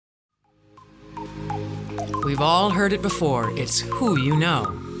We've all heard it before. It's who you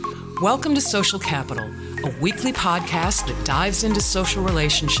know. Welcome to Social Capital, a weekly podcast that dives into social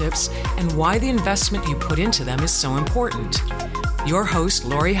relationships and why the investment you put into them is so important. Your host,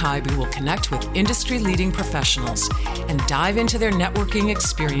 Lori Hybe, will connect with industry-leading professionals and dive into their networking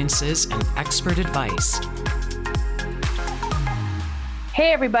experiences and expert advice.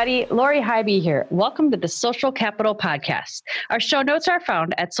 Hey everybody, Lori Hybe here. Welcome to the Social Capital Podcast. Our show notes are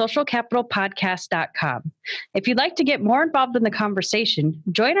found at socialcapitalpodcast.com. If you'd like to get more involved in the conversation,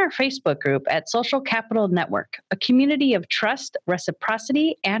 join our Facebook group at Social Capital Network, a community of trust,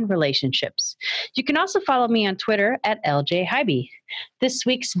 reciprocity, and relationships. You can also follow me on Twitter at LJ Hybe. This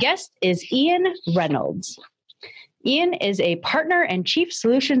week's guest is Ian Reynolds. Ian is a partner and chief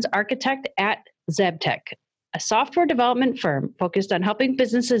solutions architect at Zibtek, a software development firm focused on helping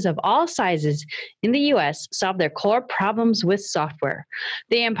businesses of all sizes in the U.S. solve their core problems with software.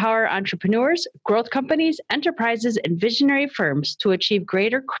 They empower entrepreneurs, growth companies, enterprises, and visionary firms to achieve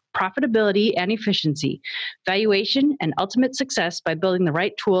greater profitability and efficiency, valuation, and ultimate success by building the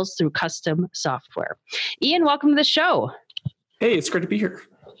right tools through custom software. Ian, welcome to the show. Hey, it's great to be here.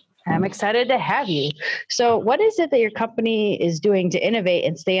 I'm excited to have you. So what is it that your company is doing to innovate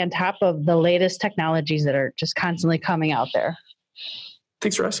and stay on top of the latest technologies that are just constantly coming out there?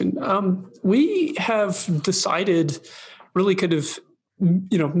 Thanks for asking. We have decided really kind of,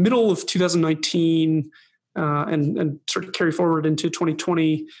 middle of 2019 and sort of carry forward into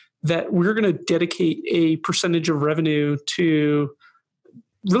 2020 that we're going to dedicate a percentage of revenue to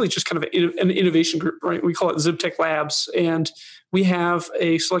really just kind of an innovation group, right? We call it Zibtek Labs. And we have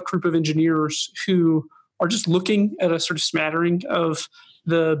a select group of engineers who are just looking at a sort of smattering of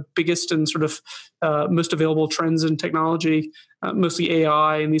the biggest and sort of most available trends in technology, mostly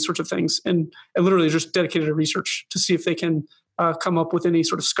AI and these sorts of things. And literally just dedicated to research to see if they can come up with any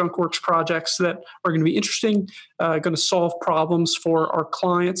sort of skunkworks projects that are going to be interesting, going to solve problems for our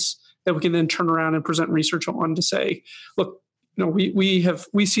clients that we can then turn around and present research on to say, look,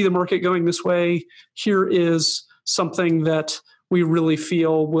 we see the market going this way. Here is something that we really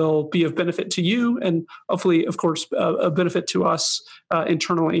feel will be of benefit to you, and hopefully, of course, a benefit to us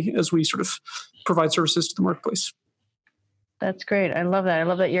internally as we sort of provide services to the marketplace. That's great. I love that. I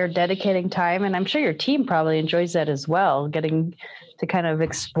love that you're dedicating time, and I'm sure your team probably enjoys that as well, getting to kind of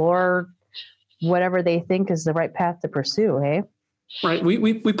explore whatever they think is the right path to pursue, hey? Right.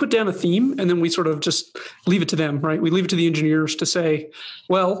 We put down a theme and then we sort of just leave it to them, right? We leave it to the engineers to say,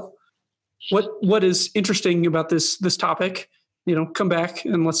 well, what is interesting about this topic? Come back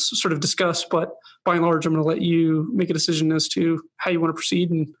and let's sort of discuss. But by and large, I'm going to let you make a decision as to how you want to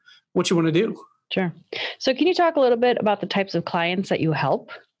proceed and what you want to do. Sure. So can you talk a little bit about the types of clients that you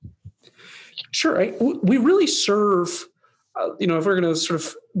help? Sure. We really serve, if we're going to sort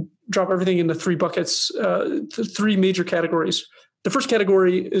of drop everything into three buckets, three major categories. The first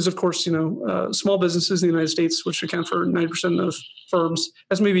category is, of course, small businesses in the United States, which account for 90% of firms.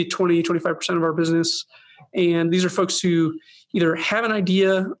 That's maybe 20, 25% of our business. And these are folks who either have an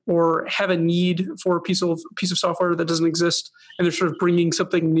idea or have a need for a piece of software that doesn't exist, and they're sort of bringing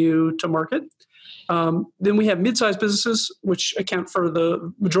something new to market. Then we have midsize businesses, which account for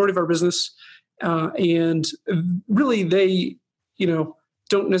the majority of our business. And really, they,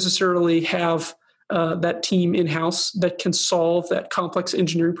 don't necessarily have that team in-house that can solve that complex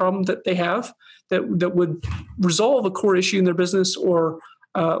engineering problem that they have that would resolve a core issue in their business or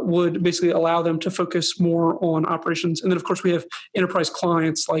would basically allow them to focus more on operations. And then, of course, we have enterprise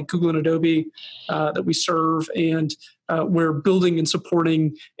clients like Google and Adobe that we serve, and we're building and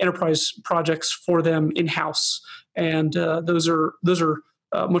supporting enterprise projects for them in-house. And those are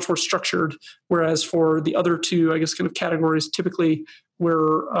much more structured, whereas for the other two, I guess, kind of categories, typically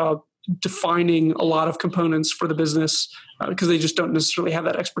we're defining a lot of components for the business because they just don't necessarily have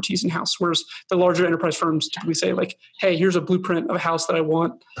that expertise in-house. Whereas the larger enterprise firms typically say, like, hey, here's a blueprint of a house that I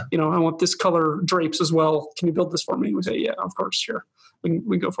want. I want this color drapes as well. Can you build this for me? And we say, yeah, of course, sure.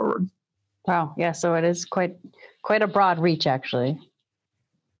 We go forward. Wow. Yeah. So it is quite a broad reach, actually.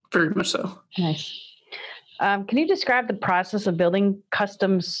 Very much so. Nice. Can you describe the process of building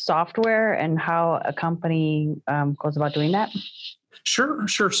custom software and how a company goes about doing that? Sure.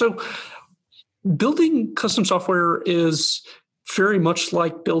 So building custom software is very much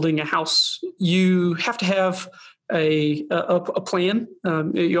like building a house. You have to have a plan.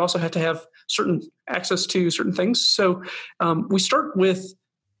 You also have to have certain access to certain things. So we start with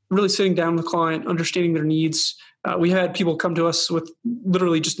really sitting down with the client, understanding their needs. We had people come to us with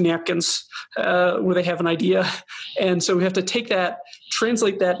literally just napkins where they have an idea. And so we have to take that,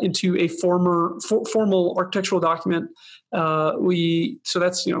 translate that into a formal architectural document So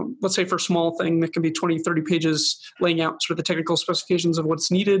that's, let's say for a small thing that can be 20, 30 pages laying out sort of the technical specifications of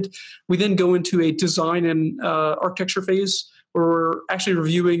what's needed. We then go into a design and architecture phase where we're actually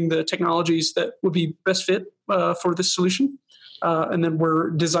reviewing the technologies that would be best fit for this solution. And then we're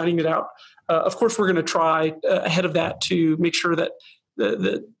designing it out. Of course, we're going to try ahead of that to make sure that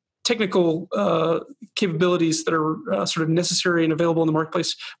the technical capabilities that are sort of necessary and available in the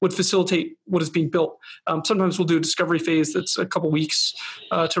marketplace would facilitate what is being built. Sometimes we'll do a discovery phase that's a couple weeks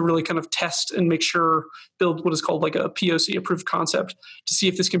to really kind of test and make sure, build what is called like a POC, a proof of concept, to see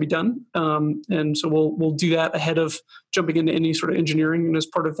if this can be done. And so we'll do that ahead of jumping into any sort of engineering and as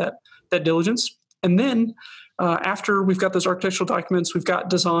part of that diligence. And then after we've got those architectural documents, we've got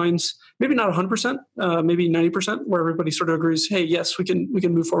designs, maybe not 100%, maybe 90%, where everybody sort of agrees, hey, yes, we can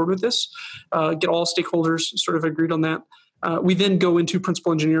move forward with this, get all stakeholders sort of agreed on that. We then go into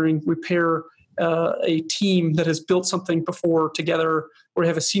principal engineering. We pair a team that has built something before together, where we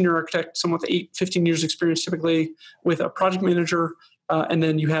have a senior architect, someone with 15 years experience typically, with a project manager, and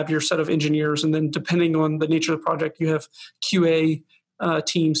then you have your set of engineers. And then depending on the nature of the project, you have QA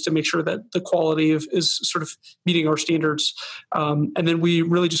teams to make sure that the quality is sort of meeting our standards. And then we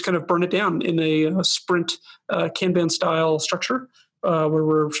really just kind of burn it down in a sprint Kanban style structure where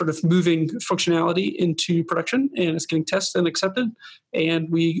we're sort of moving functionality into production and it's getting tested and accepted. And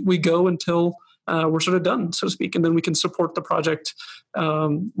we go until we're sort of done, so to speak. And then we can support the project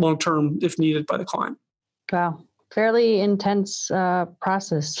long-term if needed by the client. Wow. Fairly intense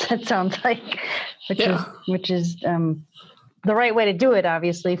process, it sounds like, which is the right way to do it,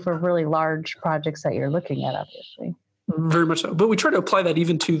 obviously, for really large projects that you're looking at, obviously. Very much so. But we try to apply that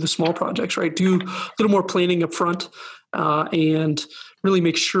even to the small projects, right? Do a little more planning up front and really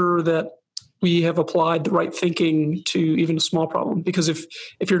make sure that we have applied the right thinking to even a small problem. Because if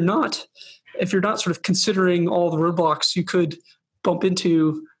you're not sort of considering all the roadblocks you could bump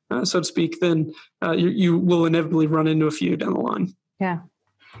into, so to speak, then you will inevitably run into a few down the line.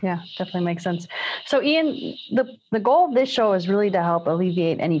 Yeah, definitely makes sense. So Ian, the goal of this show is really to help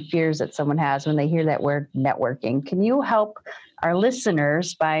alleviate any fears that someone has when they hear that word networking. Can you help our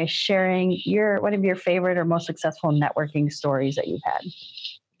listeners by sharing one of your favorite or most successful networking stories that you've had?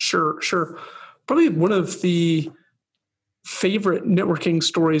 Sure. Probably one of the favorite networking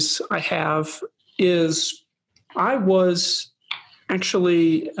stories I have is I was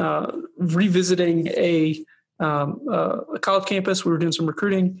actually revisiting a college campus. We were doing some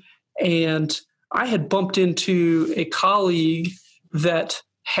recruiting, and I had bumped into a colleague that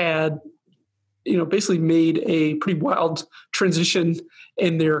had, basically made a pretty wild transition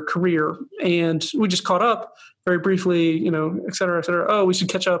in their career. And we just caught up very briefly, et cetera, et cetera. Oh, we should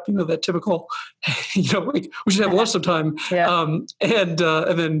catch up, that typical, like we should have lunch sometime. Yeah. And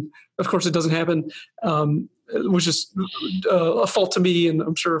then of course it doesn't happen. It was just a fault to me, and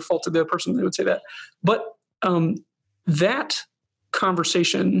I'm sure a fault to the person that would say that. But that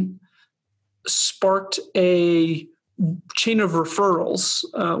conversation sparked a chain of referrals,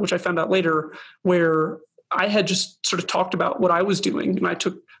 which I found out later, where I had just sort of talked about what I was doing, and I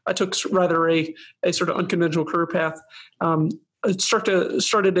took rather a sort of unconventional career path. It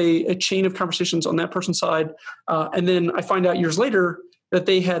started a chain of conversations on that person's side, and then I find out years later that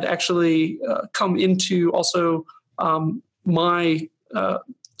they had actually come into also my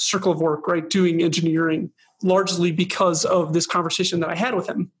circle of work, right, doing engineering, largely because of this conversation that I had with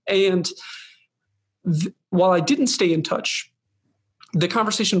him. And while I didn't stay in touch, the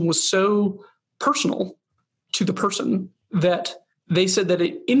conversation was so personal to the person that they said that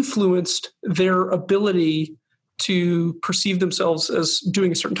it influenced their ability to perceive themselves as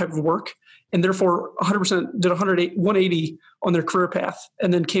doing a certain type of work, and therefore 100% did 180 on their career path,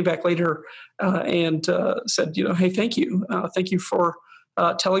 and then came back later and said, hey, thank you for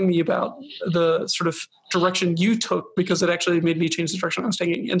telling me about the sort of direction you took, because it actually made me change the direction I was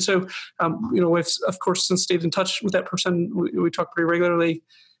taking. And so, we've of course since stayed in touch with that person. We talk pretty regularly,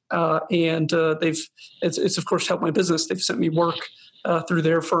 and it's of course helped my business. They've sent me work through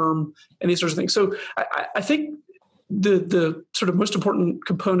their firm and these sorts of things. So I think the sort of most important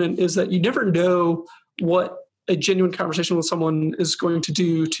component is that you never know what a genuine conversation with someone is going to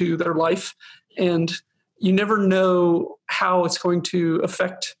do to their life, and you never know how it's going to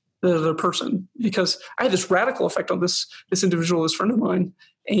affect the other person. Because I had this radical effect on this individual, this friend of mine,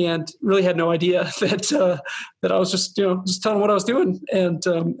 and really had no idea that I was just just telling what I was doing, and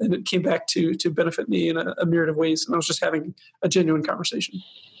it came back to benefit me in a myriad of ways. And I was just having a genuine conversation.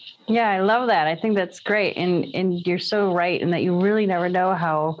 Yeah, I love that. I think that's great, and you're so right in that you really never know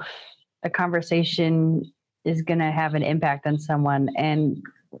how a conversation is going to have an impact on someone. And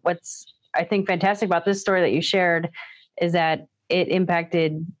what's I think fantastic about this story that you shared is that it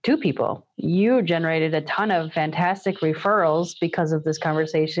impacted two people. You generated a ton of fantastic referrals because of this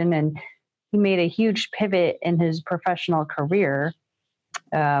conversation, and he made a huge pivot in his professional career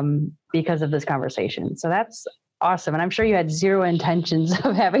because of this conversation. So that's awesome. And I'm sure you had zero intentions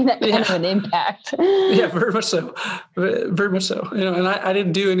of having that kind of an impact. Yeah, very much so. Very much so. And I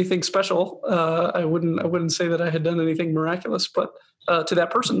didn't do anything special. I wouldn't say that I had done anything miraculous, but to that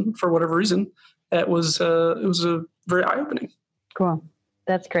person, for whatever reason, it was a very eye-opening. Cool.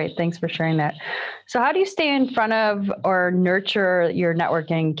 That's great. Thanks for sharing that. So how do you stay in front of or nurture your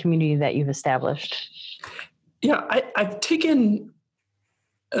networking community that you've established? Yeah, I've taken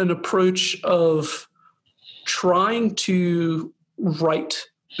an approach of trying to write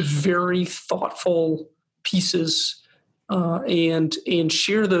very thoughtful pieces and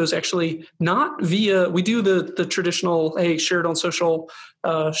share those actually not via, we do the traditional, hey, share it on social,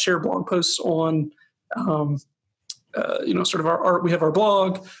 share blog posts on sort of our we have our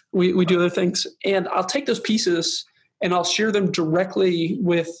blog, we do other things, and I'll take those pieces and I'll share them directly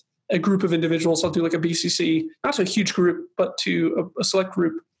with a group of individuals. I'll do like a BCC, not to a huge group, but to a select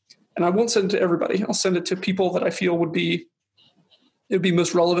group, and I won't send it to everybody. I'll send it to people that I feel it would be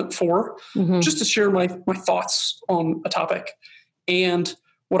most relevant for, just to share my thoughts on a topic. And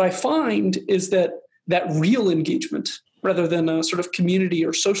what I find is that real engagement, rather than a sort of community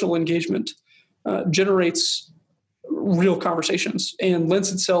or social engagement, generates real conversations and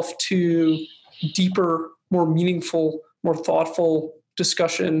lends itself to deeper, more meaningful, more thoughtful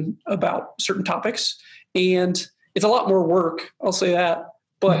discussion about certain topics. And it's a lot more work, I'll say that,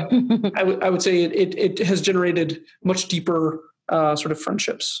 but I would say it has generated much deeper sort of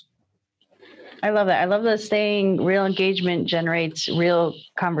friendships. I love that. I love that saying real engagement generates real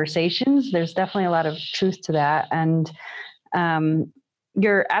conversations. There's definitely a lot of truth to that. And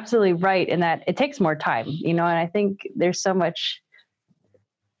you're absolutely right in that it takes more time, and I think there's so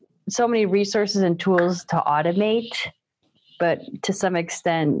many resources and tools to automate, but to some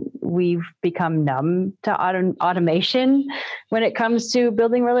extent we've become numb to automation when it comes to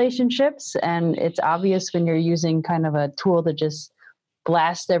building relationships. And it's obvious when you're using kind of a tool to just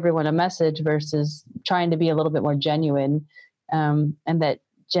blast everyone a message versus trying to be a little bit more genuine, and that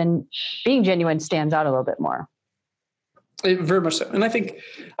being genuine stands out a little bit more. Very much so. And I think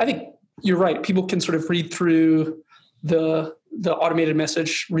you're right. People can sort of read through the automated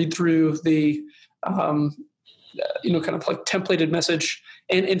message, read through the kind of like templated message.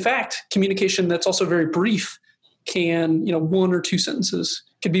 And in fact, communication that's also very brief can, one or two sentences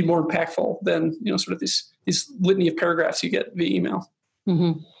can be more impactful than, sort of these litany of paragraphs you get via email.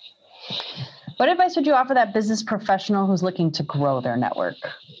 Mm-hmm. What advice would you offer that business professional who's looking to grow their network?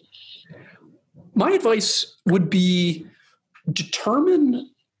 My advice would be determine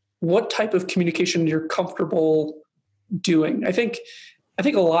what type of communication you're comfortable doing. I think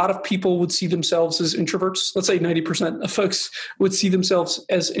a lot of people would see themselves as introverts. Let's say 90% of folks would see themselves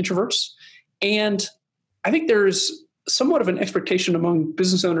as introverts. And I think there's somewhat of an expectation among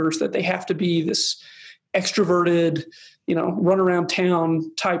business owners that they have to be this extroverted, run around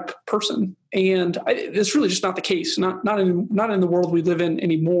town type person. And it's really just not the case, not in the world we live in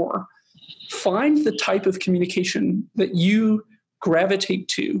anymore. Find the type of communication that you gravitate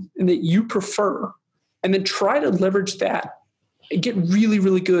to and that you prefer, and then try to leverage that and get really,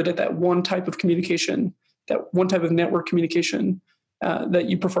 really good at that one type of communication, that one type of network communication that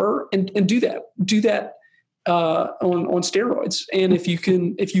you prefer, and do that on steroids. And if you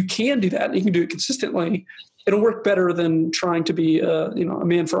can do that, and you can do it consistently, it'll work better than trying to be a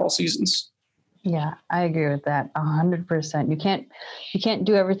man for all seasons. Yeah, I agree with that 100%. You can't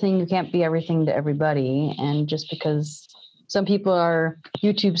do everything. You can't be everything to everybody. And just because some people are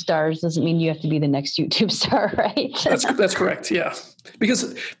YouTube stars doesn't mean you have to be the next YouTube star, right? That's correct. Yeah.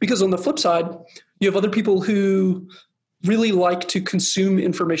 Because on the flip side, you have other people who really like to consume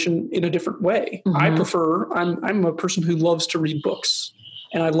information in a different way. I'm a person who loves to read books,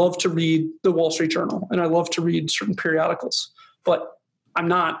 and I love to read the Wall Street Journal, and I love to read certain periodicals, but I'm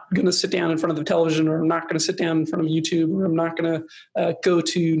not going to sit down in front of the television, or I'm not going to sit down in front of YouTube, or I'm not going to go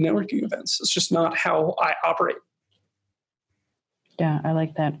to networking events. It's just not how I operate. Yeah, I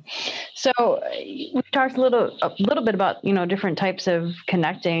like that. So we talked a little bit about, different types of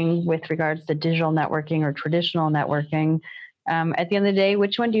connecting with regards to digital networking or traditional networking. At the end of the day,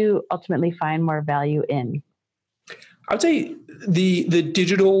 which one do you ultimately find more value in? I would say the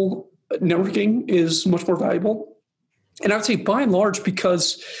digital networking is much more valuable. And I would say by and large,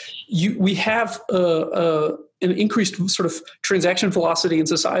 because we have an increased sort of transaction velocity in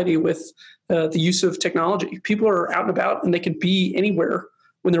society with the use of technology. People are out and about, and they can be anywhere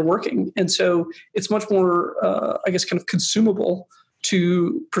when they're working. And so it's much more, I guess, kind of consumable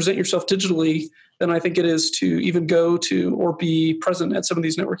to present yourself digitally than I think it is to even go to or be present at some of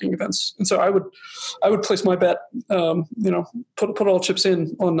these networking events. And so I would place my bet, put all chips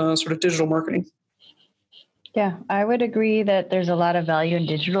in on sort of digital marketing. Yeah, I would agree that there's a lot of value in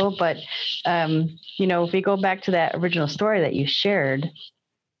digital, but if we go back to that original story that you shared,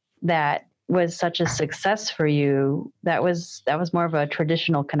 that was such a success for you, that was more of a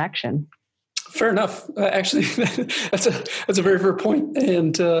traditional connection. Fair enough. Actually, that's a very fair point.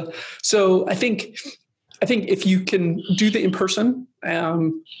 And so I think if you can do the in person,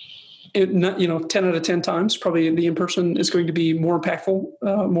 10 out of 10 times, probably the in person is going to be more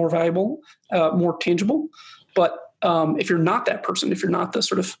impactful, more valuable, more tangible. But if you're not that person, if you're not the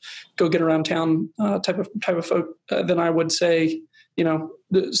sort of go get around town type of folk, then I would say,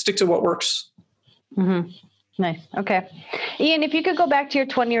 stick to what works. Mm-hmm. Nice. Okay. Ian, if you could go back to your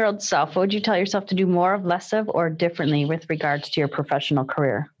 20-year-old self, what would you tell yourself to do more of, less of, or differently with regards to your professional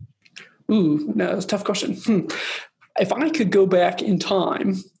career? Ooh, no, that's a tough question. If I could go back in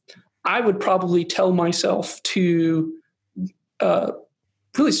time, I would probably tell myself to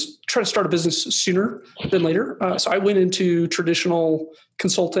really try to start a business sooner than later. So I went into traditional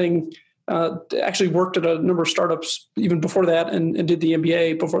consulting, actually worked at a number of startups even before that, and did the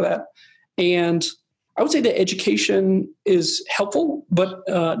MBA before that. And I would say that education is helpful, but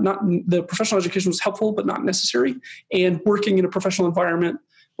the professional education was helpful, but not necessary. And working in a professional environment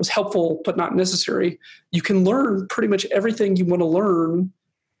was helpful, but not necessary. You can learn pretty much everything you want to learn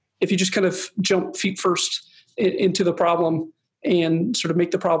if you just kind of jump feet first into the problem and sort of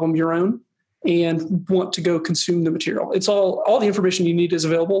make the problem your own and want to go consume the material. It's all the information you need is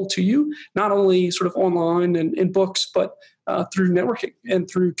available to you, not only sort of online and in books, but through networking and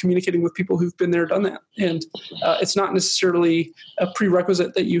through communicating with people who've been there, done that. And it's not necessarily a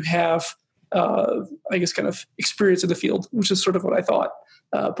prerequisite that you have, I guess, kind of experience in the field, which is sort of what I thought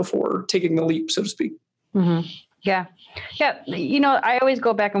before taking the leap, so to speak. Mm-hmm. Yeah. Yeah. I always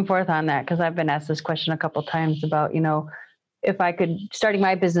go back and forth on that because I've been asked this question a couple of times about, if I could, starting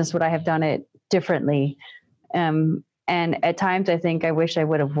my business, would I have done it differently? And at times I think I wish I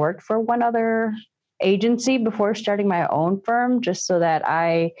would have worked for one other agency before starting my own firm, just so that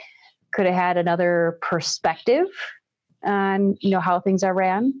I could have had another perspective on, how things are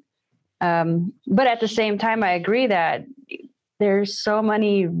ran. But at the same time, I agree that there's so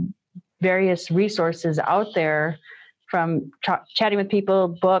many various resources out there, from chatting with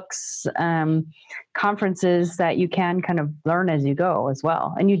people, books, conferences, that you can kind of learn as you go as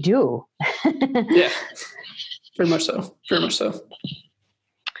well. And you do. Yeah, very much so. Very much so.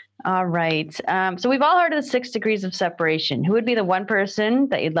 All right. So we've all heard of the 6 degrees of separation. Who would be the one person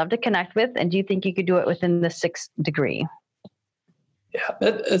that you'd love to connect with? And do you think you could do it within the 6th degree? Yeah,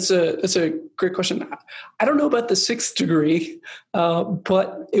 it's a great question. I don't know about the 6th degree,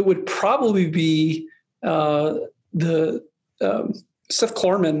 but it would probably be the Seth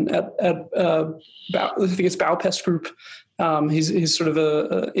Klarman at I think it's Baupest Group. He's sort of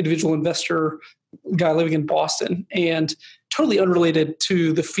a individual investor guy living in Boston, and totally unrelated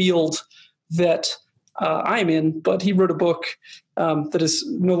to the field that I'm in. But he wrote a book that is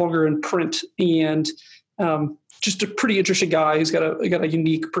no longer in print, and just a pretty interesting guy. He's got a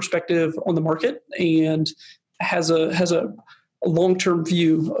unique perspective on the market and has a long-term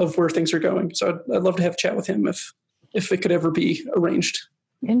view of where things are going. So I'd love to have a chat with him if it could ever be arranged.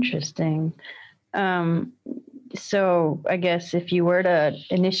 Interesting. So I guess if you were to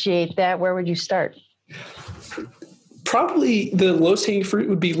initiate that, where would you start? Probably the lowest hanging fruit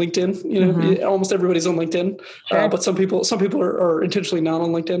would be LinkedIn. Almost everybody's on LinkedIn, sure. But some people are intentionally not on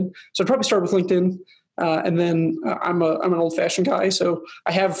LinkedIn. So I'd probably start with LinkedIn. And then I'm an old fashioned guy. So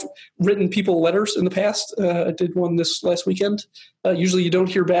I have written people letters in the past. I did one this last weekend. Usually you don't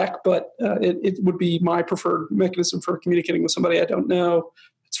hear back, but it would be my preferred mechanism for communicating with somebody I don't know.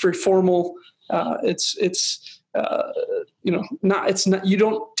 It's very formal. You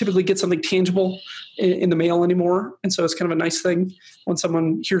don't typically get something tangible in the mail anymore. And so it's kind of a nice thing when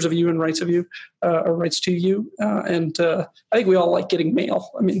someone hears of you and writes of you or writes to you. And I think we all like getting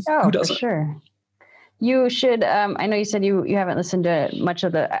mail. I mean, who doesn't? For sure. You should, I know you said you haven't listened to much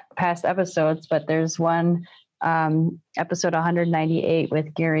of the past episodes, but there's one episode 198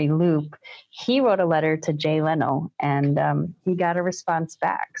 with Gary Loop. He wrote a letter to Jay Leno, and he got a response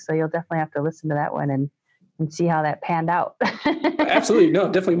back. So you'll definitely have to listen to that one and see how that panned out. Absolutely. No,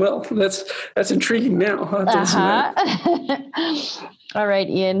 definitely will. That's intriguing now. I'll have to listen to that. All right,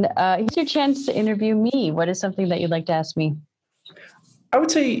 Ian, here's your chance to interview me. What is something that you'd like to ask me? I would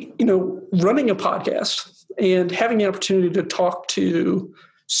say, running a podcast and having the opportunity to talk to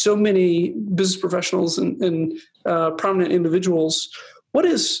so many business professionals and prominent individuals, what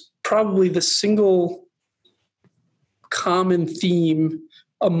is probably the single common theme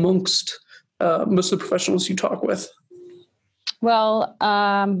amongst most of the professionals you talk with? Well,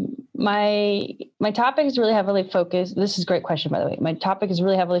 my topic is really heavily focused. This is a great question, by the way. My topic is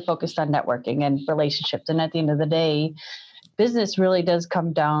really heavily focused on networking and relationships. And at the end of the day, business really does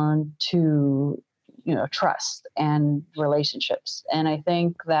come down to, trust and relationships. And I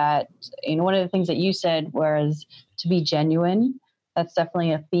think that, one of the things that you said was to be genuine. That's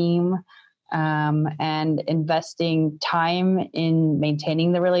definitely a theme. And investing time in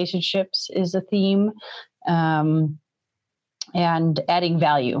maintaining the relationships is a theme. And adding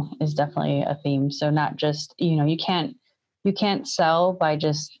value is definitely a theme. So not just, you can't sell by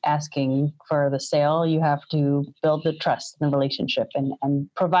just asking for the sale. You have to build the trust in the relationship and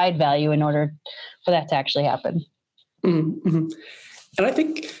provide value in order for that to actually happen. Mm-hmm. And I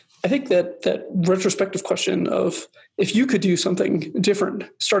think that retrospective question of if you could do something different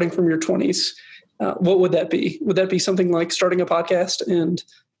starting from your 20s, what would that be? Would that be something like starting a podcast and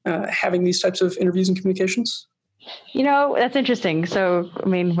having these types of interviews and communications? That's interesting. So,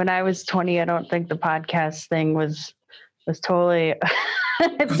 when I was 20, I don't think the podcast thing was totally,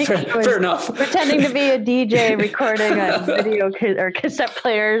 I think fair enough. Pretending to be a DJ recording on video or cassette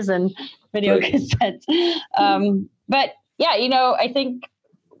players and video cassettes. But yeah, I think,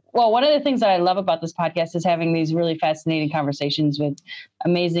 one of the things that I love about this podcast is having these really fascinating conversations with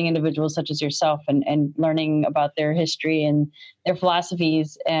amazing individuals such as yourself and learning about their history and their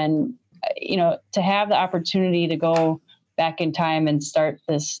philosophies. And to have the opportunity to go back in time and start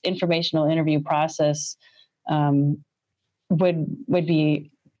this informational interview process would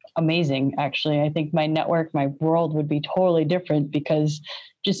be amazing. Actually, I think my network, my world would be totally different because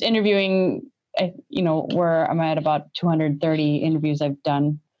just interviewing, where I'm at about 230 interviews I've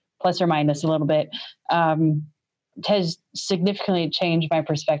done, plus or minus a little bit, has significantly changed my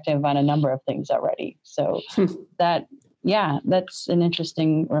perspective on a number of things already. So that's an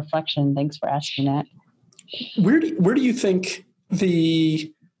interesting reflection. Thanks for asking that. Where do you think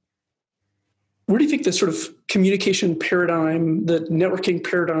the sort of communication paradigm, the networking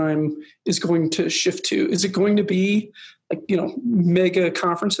paradigm is going to shift to? Is it going to be like, mega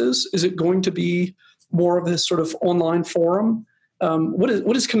conferences? Is it going to be more of this sort of online forum? What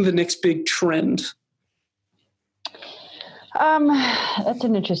is kind of the next big trend? That's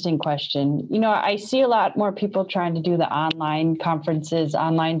an interesting question. I see a lot more people trying to do the online conferences,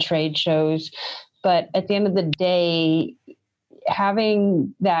 online trade shows, but at the end of the day,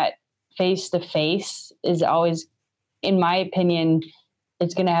 having that face-to-face is always, in my opinion,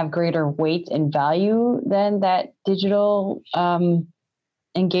 it's going to have greater weight and value than that digital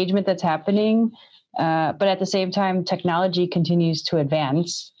engagement that's happening. But at the same time, technology continues to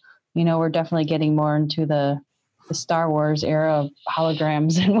advance. We're definitely getting more into the Star Wars era of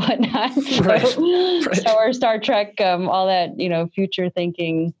holograms and whatnot. So or Star Trek, all that, future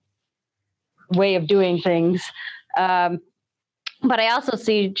thinking way of doing things. But I also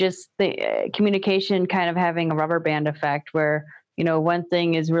see just the communication kind of having a rubber band effect where, one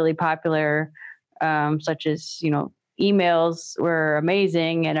thing is really popular, such as, emails were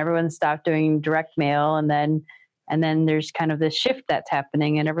amazing and everyone stopped doing direct mail. And then there's kind of this shift that's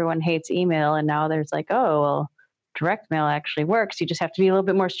happening and everyone hates email. And now there's like, oh, well, direct mail actually works. You just have to be a little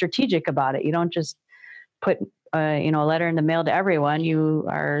bit more strategic about it. You don't just put, a letter in the mail to everyone. You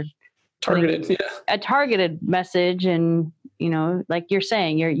are targeted, a targeted message. And, like you're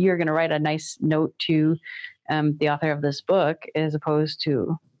saying, you're going to write a nice note to the author of this book as opposed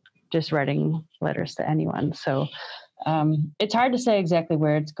to just writing letters to anyone. So it's hard to say exactly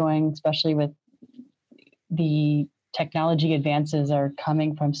where it's going, especially with the technology advances are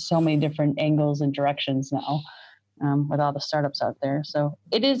coming from so many different angles and directions now. With all the startups out there. So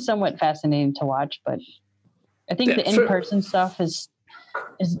it is somewhat fascinating to watch, but I think the in-person stuff is,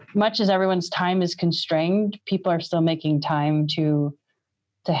 as much as everyone's time is constrained, people are still making time to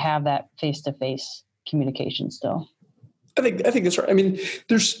have that face-to-face communication still. I think that's right.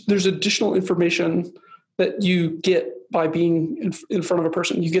 There's additional information that you get by being in front of a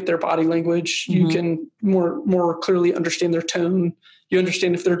person. You get their body language. Mm-hmm. You can more clearly understand their tone. You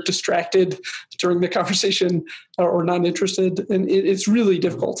understand if they're distracted during the conversation or not interested. And it's really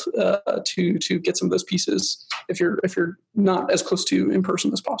difficult to get some of those pieces if you're not as close to in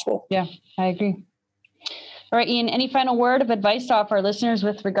person as possible. Yeah, I agree. All right, Ian, any final word of advice to offer our listeners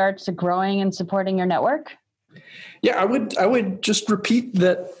with regards to growing and supporting your network? Yeah, I would just repeat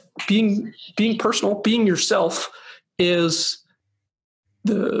that being personal, being yourself is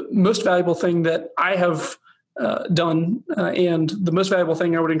the most valuable thing that I have done. And the most valuable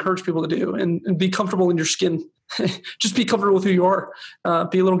thing I would encourage people to do and be comfortable in your skin. Just be comfortable with who you are.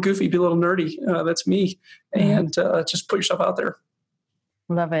 Be a little goofy, be a little nerdy. That's me. And just put yourself out there.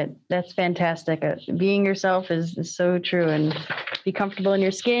 Love it. That's fantastic. Being yourself is so true. And be comfortable in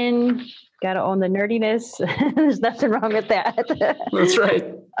your skin. Got to own the nerdiness. There's nothing wrong with that. That's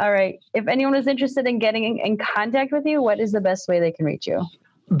right. All right. If anyone is interested in getting in contact with you, what is the best way they can reach you?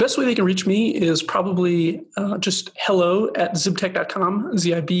 Best way they can reach me is probably just hello@zibtek.com,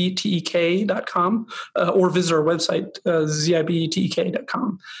 zibtek.com, or visit our website,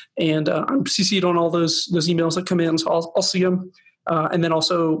 zibtek.com. And I'm CC'd on all those emails that come in, so I'll see them. And then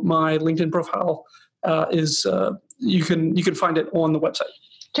also my LinkedIn profile is you can find it on the website.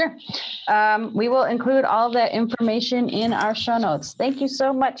 Sure. We will include all of that information in our show notes. Thank you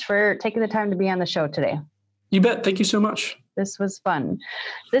so much for taking the time to be on the show today. You bet. Thank you so much. This was fun.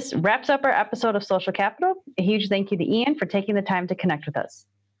 This wraps up our episode of Social Capital. A huge thank you to Ian for taking the time to connect with us.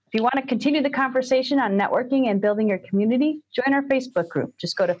 If you want to continue the conversation on networking and building your community, join our Facebook group.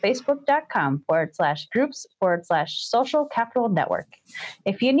 Just go to facebook.com/groups/social capital network.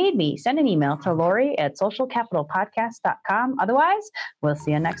 If you need me, send an email to Lori@socialcapitalpodcast.com. Otherwise, we'll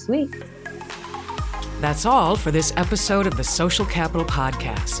see you next week. That's all for this episode of the Social Capital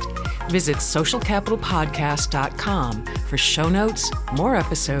Podcast. Visit socialcapitalpodcast.com for show notes, more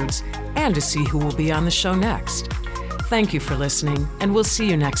episodes, and to see who will be on the show next. Thank you for listening, and we'll see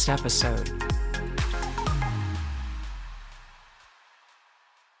you next episode.